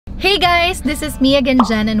Hey guys, this is me again,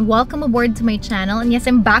 Jen, and welcome aboard to my channel. And yes,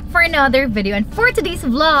 I'm back for another video. And for today's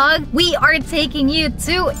vlog, we are taking you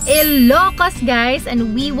to Ilocos, guys,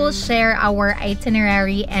 and we will share our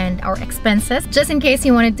itinerary and our expenses just in case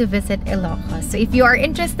you wanted to visit Ilocos. So if you are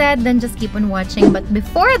interested, then just keep on watching. But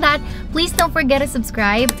before that, please don't forget to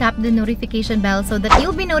subscribe, tap the notification bell so that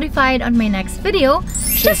you'll be notified on my next video,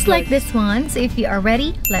 just like this one. So if you are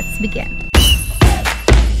ready, let's begin.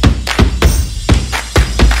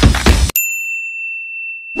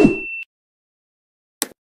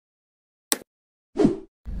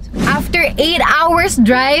 After 8 hours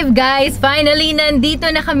drive, guys, finally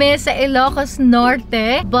nandito na kami sa Ilocos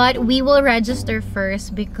Norte. But we will register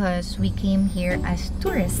first because we came here as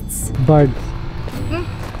tourists. Bards.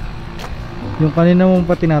 Yung kanina mong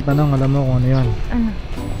pa tinatanong, alam mo kung ano yan? Ano?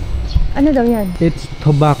 Ano daw yan? It's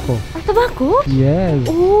tobacco. Ah, tobacco? Yes.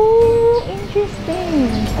 Oh,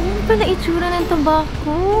 interesting. Ano pala itsura ng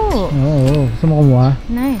tobacco? Oo. Gusto mo kumuha?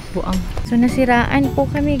 Nice. Buang. So, nasiraan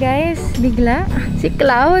po kami, guys. Bigla. Si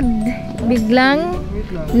Cloud. Biglang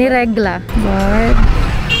niregla. But...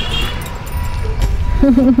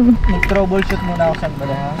 Mag-troubleshoot muna ako sa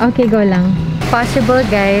bala, ha? Okay, go lang. Possible,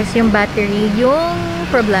 guys, yung battery, yung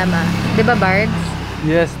problema. Diba, Bards?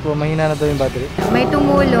 Yes po, mahina na daw yung battery. May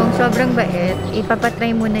tumulong, sobrang bait.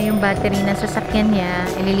 Ipapatry muna yung battery na sasakyan niya,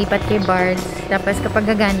 ililipat kay Bards, tapos kapag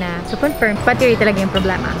gagana, so confirm, battery talaga yung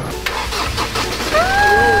problema.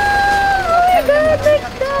 Oh my God, like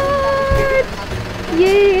that!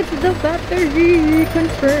 Yay, it's the battery!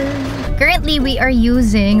 Confirmed! Currently, we are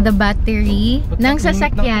using the battery ng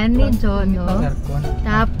sasakyan ni Jono.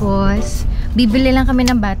 Tapos, bibili lang kami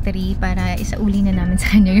ng battery para isauli na namin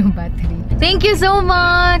sa kanya yung battery. Thank you so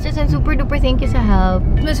much! As in, super duper thank you sa help.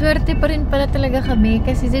 Maswerte pa rin pala talaga kami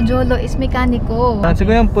kasi si Jolo is mekaniko.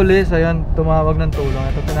 Siguro yung police, ayun, tumawag ng tulong.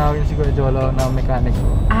 Ito tinawag si Kuya Jolo na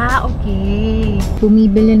mekaniko. Ah, okay.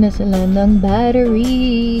 Bumibili na sila ng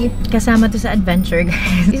battery. Kasama to sa adventure,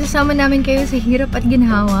 guys. Isasama namin kayo sa hirap at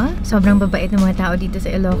ginhawa. Sobrang babait ng mga tao dito sa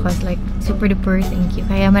Ilocos. Like, super duper thank you.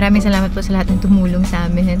 Kaya maraming salamat po sa lahat ng tumulong sa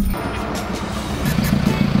amin.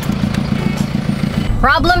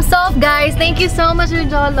 Problem solved, guys! Thank you so much,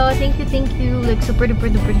 Jolo. Thank you. Like, super duper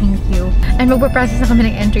duper thank you. And magpo-process na kami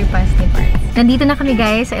ng entry pass ni Bards. Nandito na kami,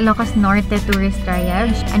 guys, sa Ilocos Norte Tourist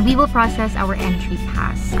Triage. And we will process our entry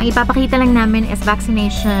pass. Ang ipapakita lang namin is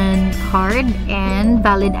vaccination card and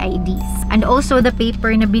valid IDs. And also, the paper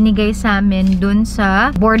na binigay sa amin dun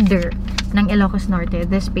sa border ng Ilocos Norte.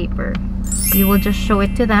 This paper. We will just show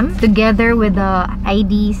it to them together with the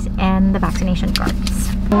IDs and the vaccination cards.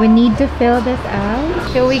 We need to fill this out.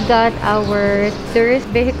 So we got our tourist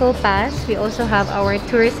vehicle pass. We also have our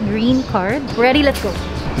tourist green card. Ready? Let's go.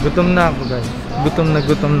 Gutom na ako, guys. Gutom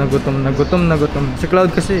na. Si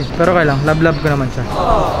Cloud kasi. Pero kaya lang, love ko naman siya.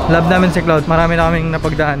 Love namin si Cloud. Marami na kaming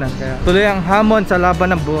napagdaanan. Kaya tuloy ang hamon sa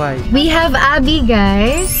laban ng buhay. We have Abby,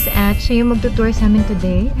 guys. At siya yung magtutour sa amin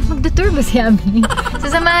today. Magtutour ba si Abby?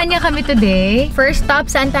 Sasamahan niya kami today. First stop,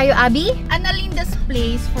 saan tayo, Abby? Analinda's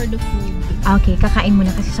place for the food. Okay, kakain muna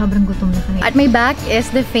kasi sobrang gutom na kami. At my back is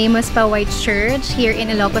the famous Paoay Church here in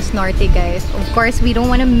Ilocos Norte, guys. Of course, we don't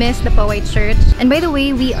want to miss the Paoay Church. And by the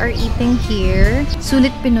way, we are eating here Sulit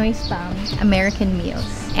Pinoy Spam American meals.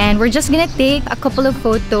 And we're just gonna take a couple of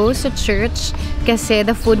photos sa church kasi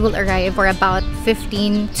the food will arrive for about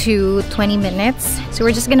 15 to 20 minutes. So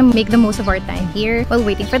we're just gonna make the most of our time here while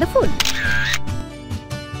waiting for the food.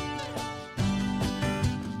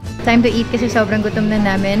 Time to eat kasi sobrang gutom na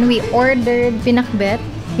namin. We ordered pinakbet.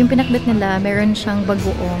 Yung pinakbet nila, meron siyang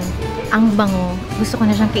bagoong. Ang bango. Gusto ko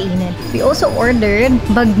na siyang kainin. We also ordered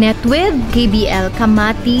bagnet with KBL,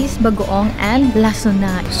 kamatis, bagoong, and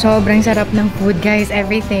lasuna. Sobrang sarap ng food, guys.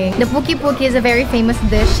 Everything. The puki-puki is a very famous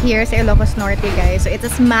dish here sa Ilocos Norte, guys. So it's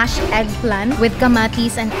a smashed eggplant with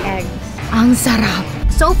kamatis and eggs. Ang sarap!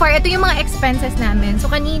 So far, ito yung mga expenses namin. So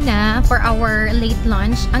kanina, for our late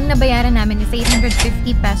lunch, ang nabayaran namin is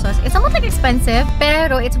 850 pesos. It's somewhat like expensive,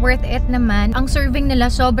 pero it's worth it naman. Ang serving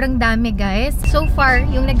nila, sobrang dami, guys. So far,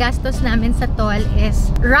 yung nagastos namin sa toll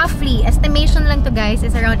is roughly, estimation lang to, guys,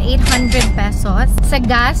 is around 800 pesos. Sa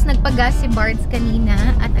gas, nagpagas si Bards kanina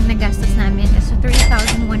at ang nagastos namin is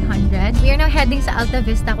 3,100. We are now heading sa Alta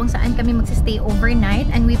Vista kung saan kami magsistay overnight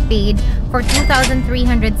and we paid for 2,373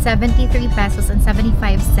 pesos and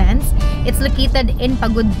 75 cents. It's located in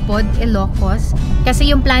Pagudpud, Ilocos.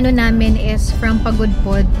 Kasi yung plano namin is from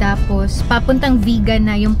Pagudpud tapos papuntang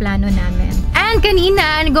Vigan na yung plano namin. And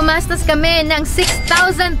kanina, gumastos kami ng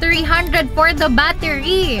 6,300 for the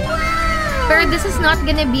battery. Pero this is not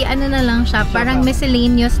gonna be ano na lang siya, parang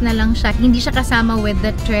miscellaneous na lang siya. Hindi siya kasama with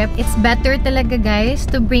the trip. It's better talaga guys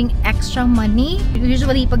to bring extra money.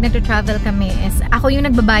 Usually pag nagtra-travel kami is ako yung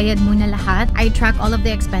nagbabayad muna lahat. I track all of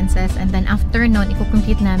the expenses and then after nun,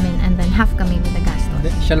 i-compute namin and then half kami with the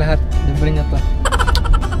gastos. Siya lahat. Libre niya to.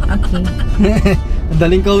 Okay.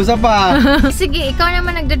 Daling kausap pa. Sige, ikaw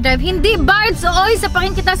naman nagdadrive. Hindi, Bards! Oy,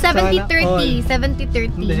 sapakin kita 70-30.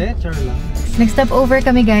 70-30. Hindi, sure lang. Nag-stop over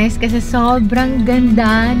kami guys kasi sobrang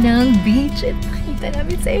ganda ng beach. At pakita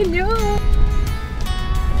namin sa inyo.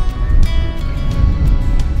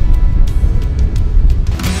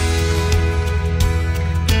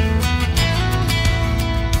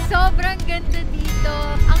 Sobrang ganda dito.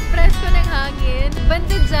 Ang presko ng hangin.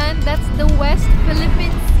 Banda dyan, that's the West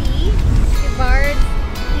Philippine Sea. Si Bart,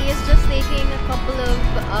 he is just taking a couple of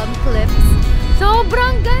clips.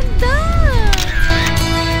 Sobrang ganda!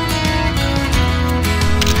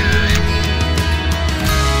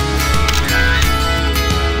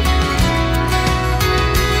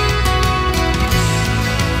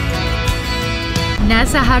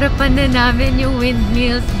 Nasa harapan na namin yung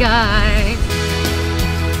windmills, guys.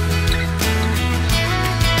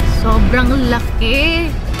 Sobrang laki.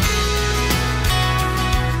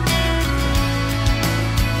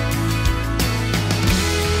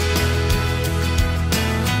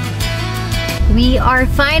 We are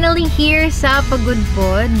finally here sa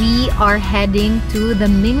Pagudpud. We are heading to the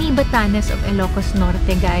mini Batanes of Ilocos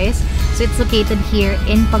Norte, guys. So it's located here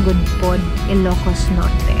in Pagudpud, Ilocos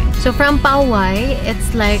Norte. So from Paoay,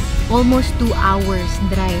 it's like almost 2 hours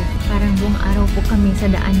drive. Parang buong araw po kami sa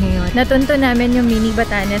daan ngayon. Natunto namin yung mini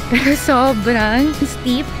Batanes pero sobrang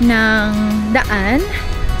steep ng daan.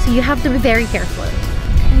 So you have to be very careful.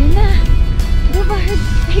 Ayun na. Robert,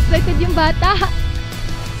 excited yung bata.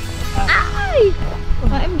 Ay!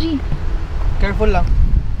 OMG. Careful lang.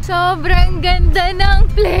 Sobrang ganda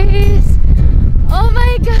ng place. Oh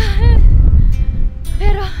my God.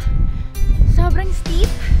 Pero, sobrang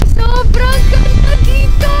steep. Sobrang ganda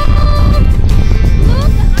dito.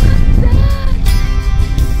 Look at that.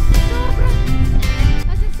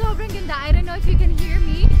 Sobrang ganda. I don't know if you can hear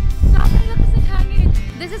me. Sobrang lakas ng hangin.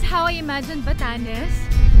 This is how I imagine Batanes.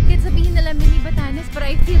 Kahit sabihin nila mini Batanes, but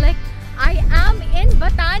I feel like I am in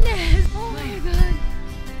Batanes! Oh my God!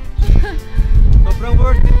 Sobrang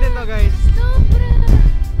worth it nito, guys. Sobra!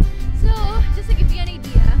 So, just to give you an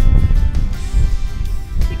idea,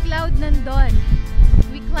 si Cloud nandun.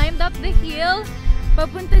 We climbed up the hill,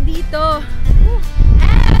 papunta dito.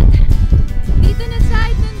 And, dito na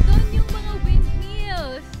side nandun yung mga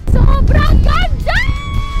windmills. Sobrang ganda!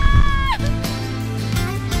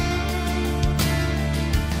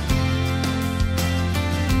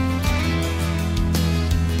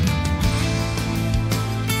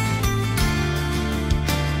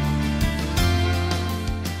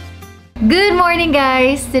 Good morning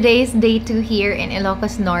guys! Today is day 2 here in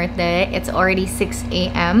Ilocos Norte. It's already 6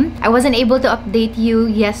 AM. I wasn't able to update you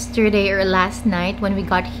yesterday or last night when we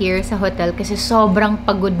got here sa hotel kasi sobrang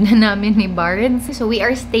pagod na namin ni Bards. So we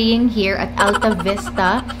are staying here at Alta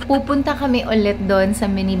Vista. Pupunta kami ulit doon sa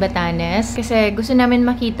mini Batanes kasi gusto namin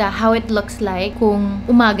makita how it looks like kung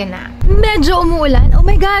umaga na. Medyo umuulan. Oh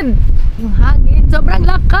my God! Yung hangin, sobrang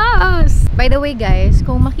lakas! By the way guys,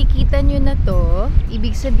 kung makikita nyo na to,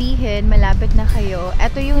 ibig sabihin, malapit na kayo.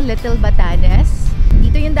 Ito yung Little Batanes.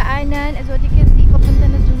 Dito yung daanan, as what you can see, papunta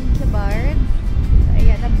na dun sa bar. So,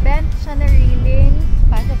 ayan, na-bent siya na railing.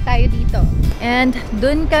 Pasok tayo dito. And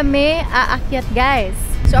dun kami aakyat guys.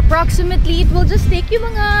 So approximately, it will just take you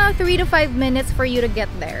mga 3 to 5 minutes for you to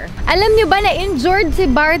get there. Alam nyo ba na injured si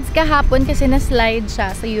Bards kahapon kasi na-slide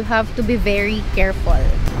siya. So you have to be very careful.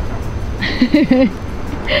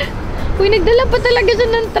 Uy, nagdala pa talaga siya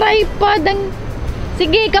ng tripod.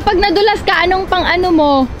 Sige, kapag nadulas ka, anong pang ano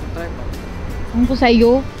mo? Tripod. Ano po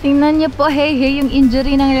sa'yo? Tingnan niyo po, hey, yung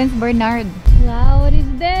injury ng Lance Bernard. Wow, what is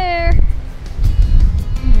there?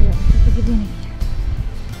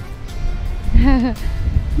 Cloud.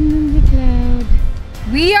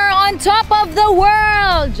 We are on top of the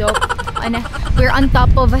world! Joke. We're on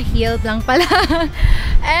top of a hill lang pala.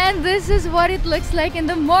 And this is what it looks like in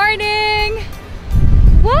the morning.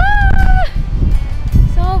 Wow!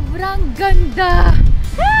 Sobrang ganda.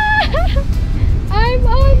 I'm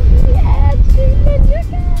on the edge. Tingnan nyo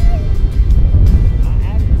guys.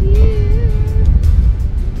 I'm here.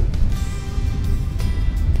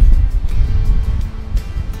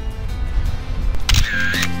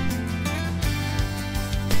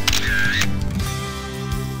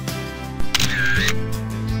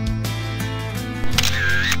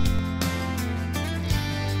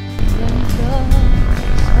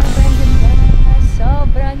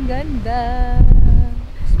 Sobrang Ang ganda.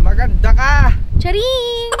 Maganda ka!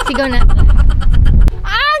 Charing! Sigaw na.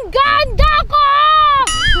 Ang ganda ko!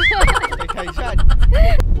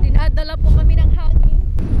 Dinadala po kami ng hangin.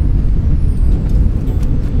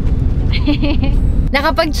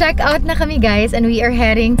 Nakapag-check out na kami guys, and we are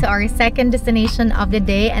heading to our second destination of the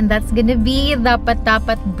day, and that's gonna be the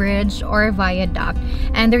Patapat Bridge or Viaduct.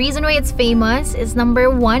 And the reason why it's famous is number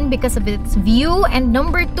one, because of its view, and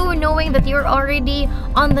number two, knowing that you're already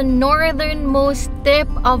on the northernmost tip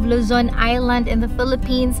of Luzon Island in the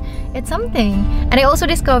Philippines. It's something. And I also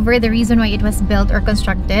discovered the reason why it was built or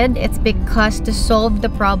constructed. It's because to solve the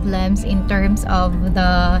problems in terms of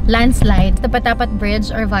the landslide. The Patapat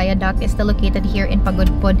Bridge or Viaduct is still located here in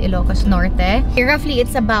Pagudpud, Ilocos Norte. Roughly,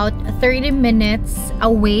 it's about 30 minutes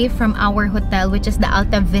away from our hotel, which is the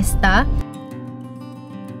Alta Vista.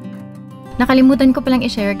 Nakalimutan ko palang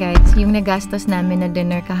i-share guys, yung nagastos namin na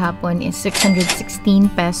dinner kahapon is 616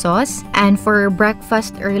 pesos. And for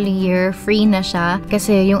breakfast earlier, free na siya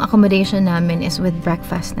kasi yung accommodation namin is with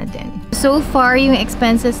breakfast na din. So far, yung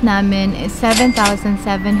expenses namin is 7,739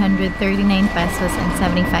 pesos and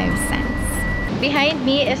 75 cents. Behind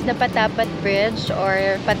me is the Patapat Bridge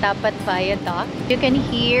or Patapat Viaduct. You can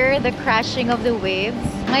hear the crashing of the waves.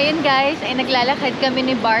 Ngayon guys, ay naglalakad kami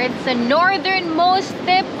ni Bart sa northernmost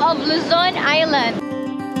tip of Luzon Island.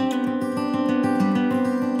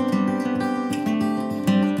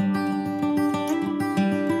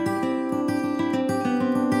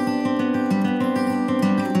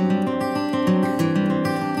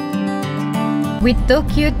 We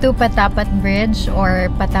took you to Patapat Bridge or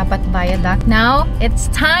Patapat Viaduct. Now, it's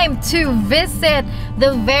time to visit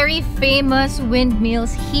the very famous windmills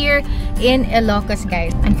here in Ilocos,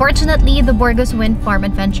 guys. Unfortunately, the Burgos Wind Farm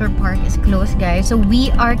Adventure Park is closed, guys. So, we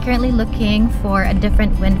are currently looking for a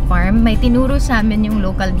different wind farm. May tinuro sa amin yung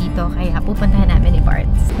local dito, kaya pupuntahan namin ni Bards.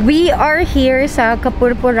 We are here sa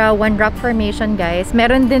Kapurpurawan Rock Formation, guys.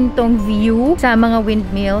 Meron din tong view sa mga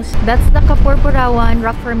windmills. That's the Kapurpurawan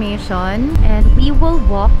Rock Formation. And we will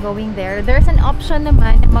walk going there. There's an option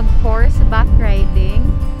naman na mag-horse back riding.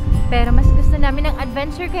 Pero mas gusto namin ng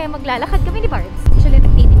adventure kaya maglalakad kami ni Bards. Actually,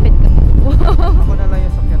 nagtitipid kami. Ako na lang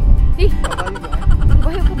yung sakyan mo.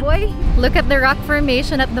 Kabayo ko, boy. Look at the rock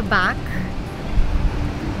formation at the back.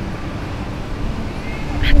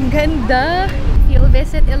 Ang ganda! If you'll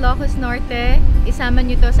visit Ilocos Norte, isama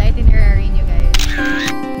nyo to sa itinerary nyo, guys.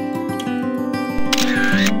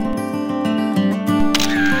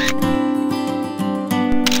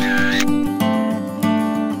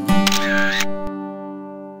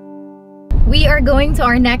 We are going to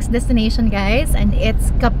our next destination, guys, and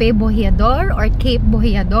it's Bojeador or Cape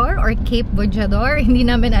Bojeador or Cape Bojeador. Hindi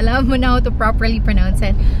namin alam mo na how to properly pronounce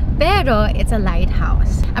it, pero it's a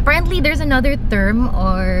lighthouse. Apparently, there's another term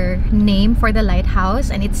or name for the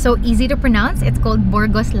lighthouse, and it's so easy to pronounce. It's called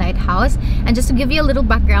Burgos Lighthouse. And just to give you a little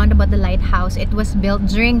background about the lighthouse, it was built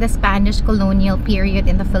during the Spanish colonial period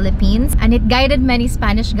in the Philippines, and it guided many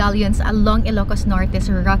Spanish galleons along Ilocos Norte's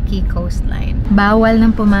rocky coastline. Bawal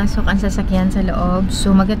nang pumasok ang sasakyan sa loob,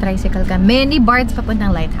 so mag-tricycle ka. Many Bards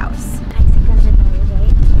papuntang lighthouse. Tricycle na tayo,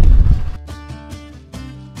 guys.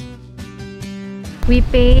 We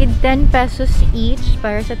paid 10 pesos each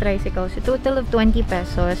para sa tricycle. So total of 20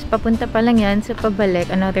 pesos. Papunta pa lang yan, sa pabalik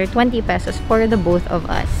another 20 pesos for the both of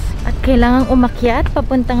us. At kailangang umakyat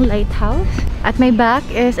papuntang lighthouse. At my back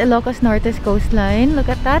is Ilocos Norte's coastline. Look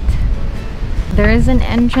at that. There is an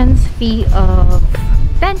entrance fee of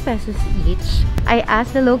 10 pesos each. I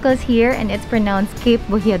asked the locals here and it's pronounced Cape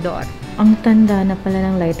Bojeador. Ang tanda na pala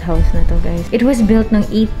ng lighthouse na to, guys. It was built ng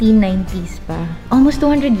 1890s pa. Almost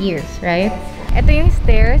 200 years, right? Ito yung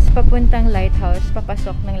stairs papuntang lighthouse,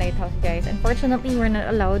 papasok ng lighthouse, guys. Unfortunately, we're not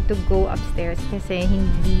allowed to go upstairs kasi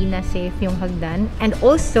hindi na safe yung hagdan. And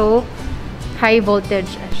also, high voltage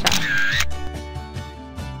siya.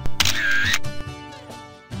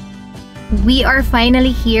 We are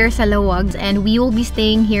finally here sa Laoag and we will be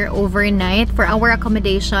staying here overnight. For our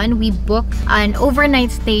accommodation, we booked an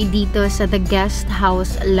overnight stay dito sa the guest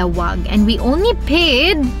house Laoag, and we only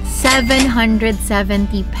paid 770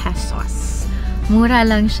 pesos. Mura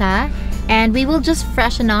lang siya. And we will just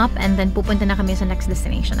freshen up and then pupunta na kami sa next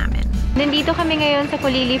destination namin. Nandito kami ngayon sa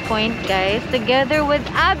Culili Point, guys, together with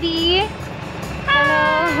Abby.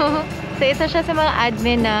 Hello! So, isa siya sa mga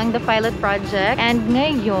admin ng The Pilot Project. And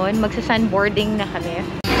ngayon, magsa-sunboarding na kami.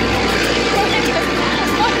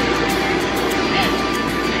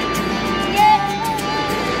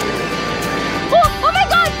 Oh my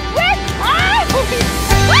God! Wait! Ah!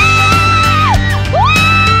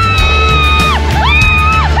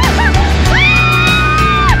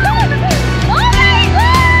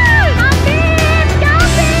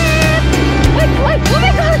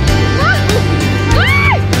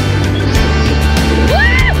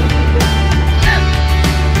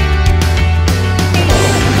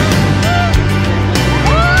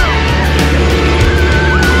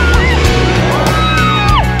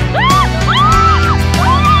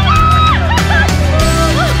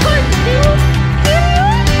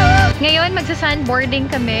 boarding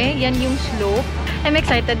kami. Yan yung slope. I'm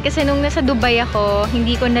excited kasi nung nasa Dubai ako,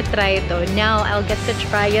 hindi ko na-try ito. Now, I'll get to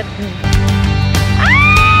try it.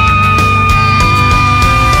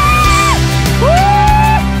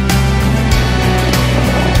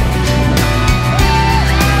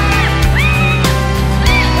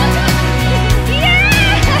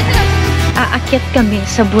 Aakyat kami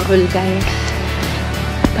sa burol, guys,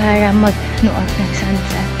 para mag-nood ng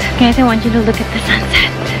sunset. Guys, I want you to look at the sunset.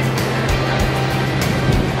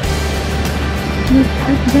 Look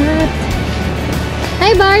at that.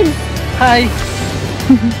 Hi, Bard! Hi!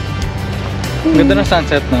 Ganda ng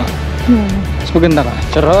sunset, no? Mas maganda ka.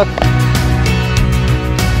 Charot!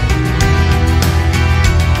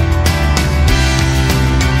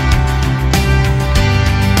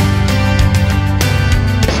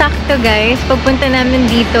 Sakto, guys. Pagpunta namin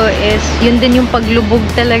dito is yun din yung paglubog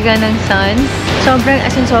talaga ng sun. Sobrang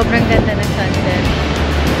ganda ng sunset.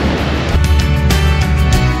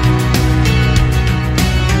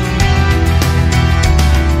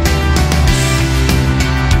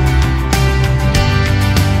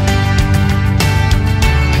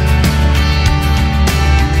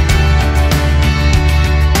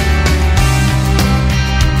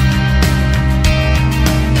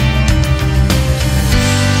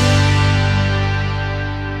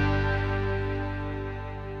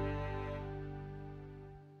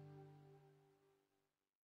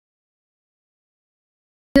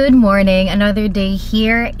 Good morning! Another day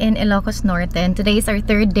here in Ilocos Norte, and today is our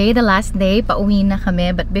third day, the last day. Pauwi na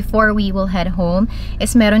kami, but before we will head home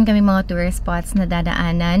is meron kami mga tourist spots na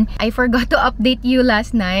dadaanan. I forgot to update you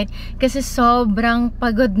last night kasi sobrang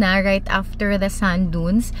pagod na right after the sand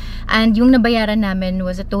dunes, and yung nabayaran namin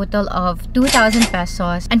was a total of 2,000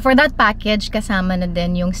 pesos, and for that package kasama na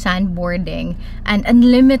din yung sandboarding, and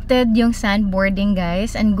unlimited yung sandboarding,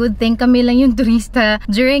 guys. And good thing kami lang yung turista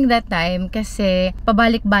during that time kasi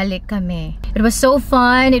pabalik-balik kami. It was so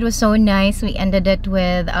fun. It was so nice. We ended it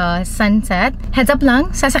with sunset. Heads up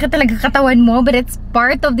lang, sasakit talaga katawan mo, but it's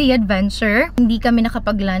part of the adventure. Hindi kami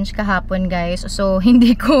nakapag-lunch kahapon, guys. So,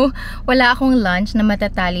 wala akong lunch na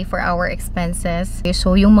matatali for our expenses.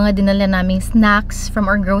 So, yung mga dinala naming snacks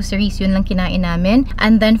from our groceries, yun lang kinain namin.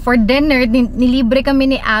 And then, for dinner, nilibre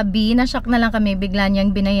kami ni Abby. Na-shock na lang kami, bigla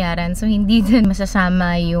niyang binayaran. So, hindi din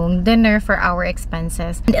masasama yung dinner for our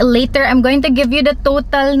expenses. And later, I'm going to give you the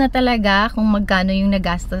total na talaga kung magkano yung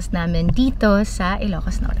nagastos namin dito sa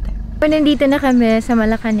Ilocos Norte. So, nandito na kami sa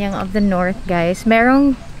Malacanang of the North, guys.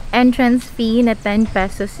 Merong entrance fee na 10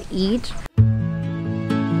 pesos each.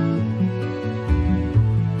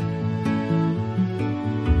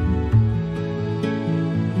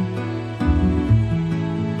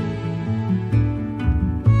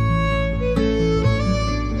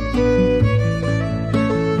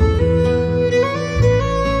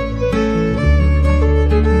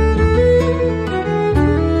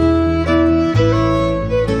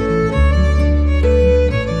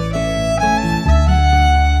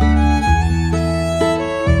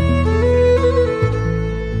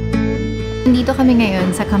 Dito kami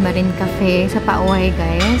ngayon sa Kamarin Cafe sa Paoay,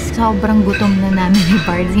 guys. Sobrang gutom na namin ni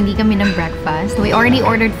Bards. Hindi kami ng breakfast. We already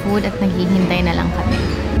ordered food at naghihintay na lang kami.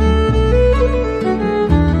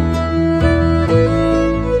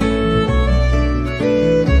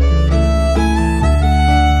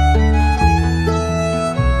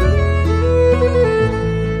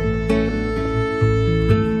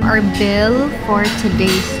 Our bill for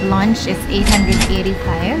today's lunch is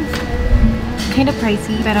 885. Kind of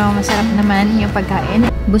pricey, pero masarap naman yung pagkain.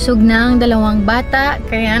 Busog na ang dalawang bata,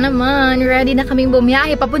 kaya naman ready na kaming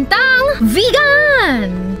bumiyahe papuntang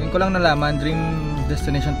Vigan! Ngayon ko lang nalaman, dream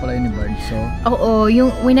destination pala yun ni Bard. So, oo,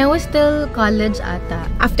 yung when I was still college ata.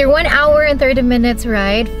 After 1 hour and 30 minutes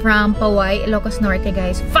ride from Paoay, Ilocos Norte,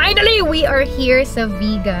 guys, finally we are here sa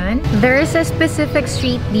Vigan. There is a specific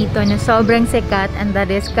street dito na sobrang sikat, and that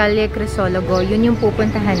is Calle Crisologo. Yun yung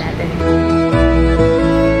pupuntahan natin.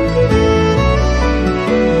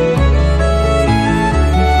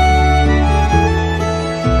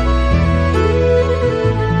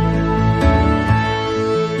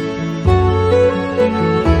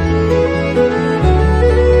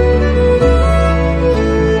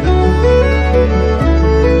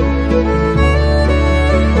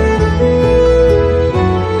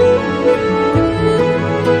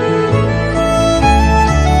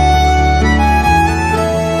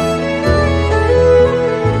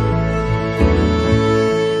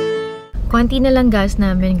 Konti na lang gas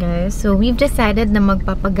namin, guys. So, we've decided na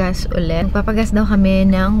magpapagas ulit. Magpapagas daw kami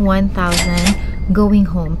ng 1,000 going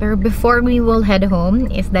home. Pero before we will head home,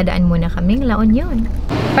 is dadaan muna kaming La Union.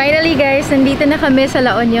 Finally, guys, nandito na kami sa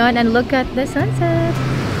La Union and look at the sunset.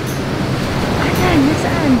 Nasaan?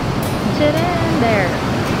 Nasaan? Tcharan! There.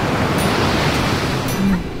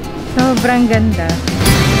 Sobrang ganda.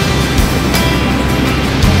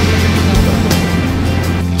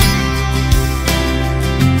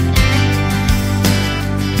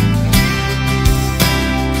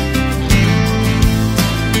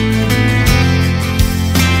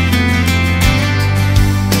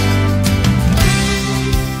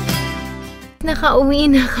 Nakauwi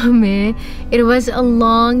na kami. It was a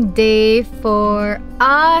long day for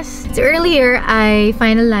us. So earlier, I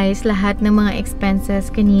finalized lahat ng mga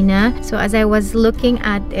expenses kanina. So as I was looking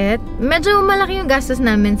at it, medyo malaki yung gastos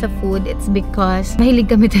namin sa food. It's because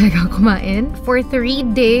mahilig kami talaga kumain. For 3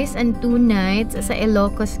 days and 2 nights sa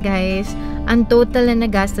Ilocos, guys, ang total na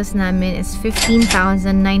nagastos namin is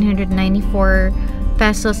 15,994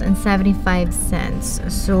 pesos and 75 cents.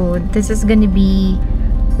 So this is gonna be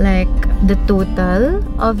like the total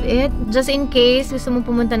of it. Just in case gusto mo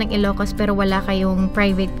pumunta ng Ilocos pero wala kayong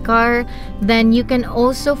private car, then you can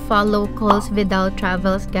also follow Ilocos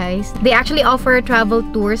Travels, guys. They actually offer travel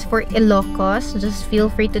tours for Ilocos. Just feel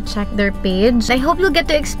free to check their page. I hope you'll get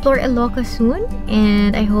to explore Ilocos soon,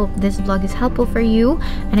 and I hope this vlog is helpful for you,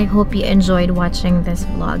 and I hope you enjoyed watching this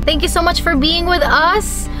vlog. Thank you so much for being with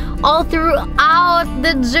us all throughout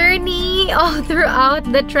the journey, all throughout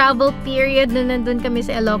the travel period na nandun kami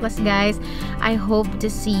sa Ilocos, guys. I hope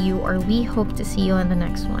to see you, or we hope to see you on the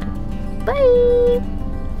next one. Bye!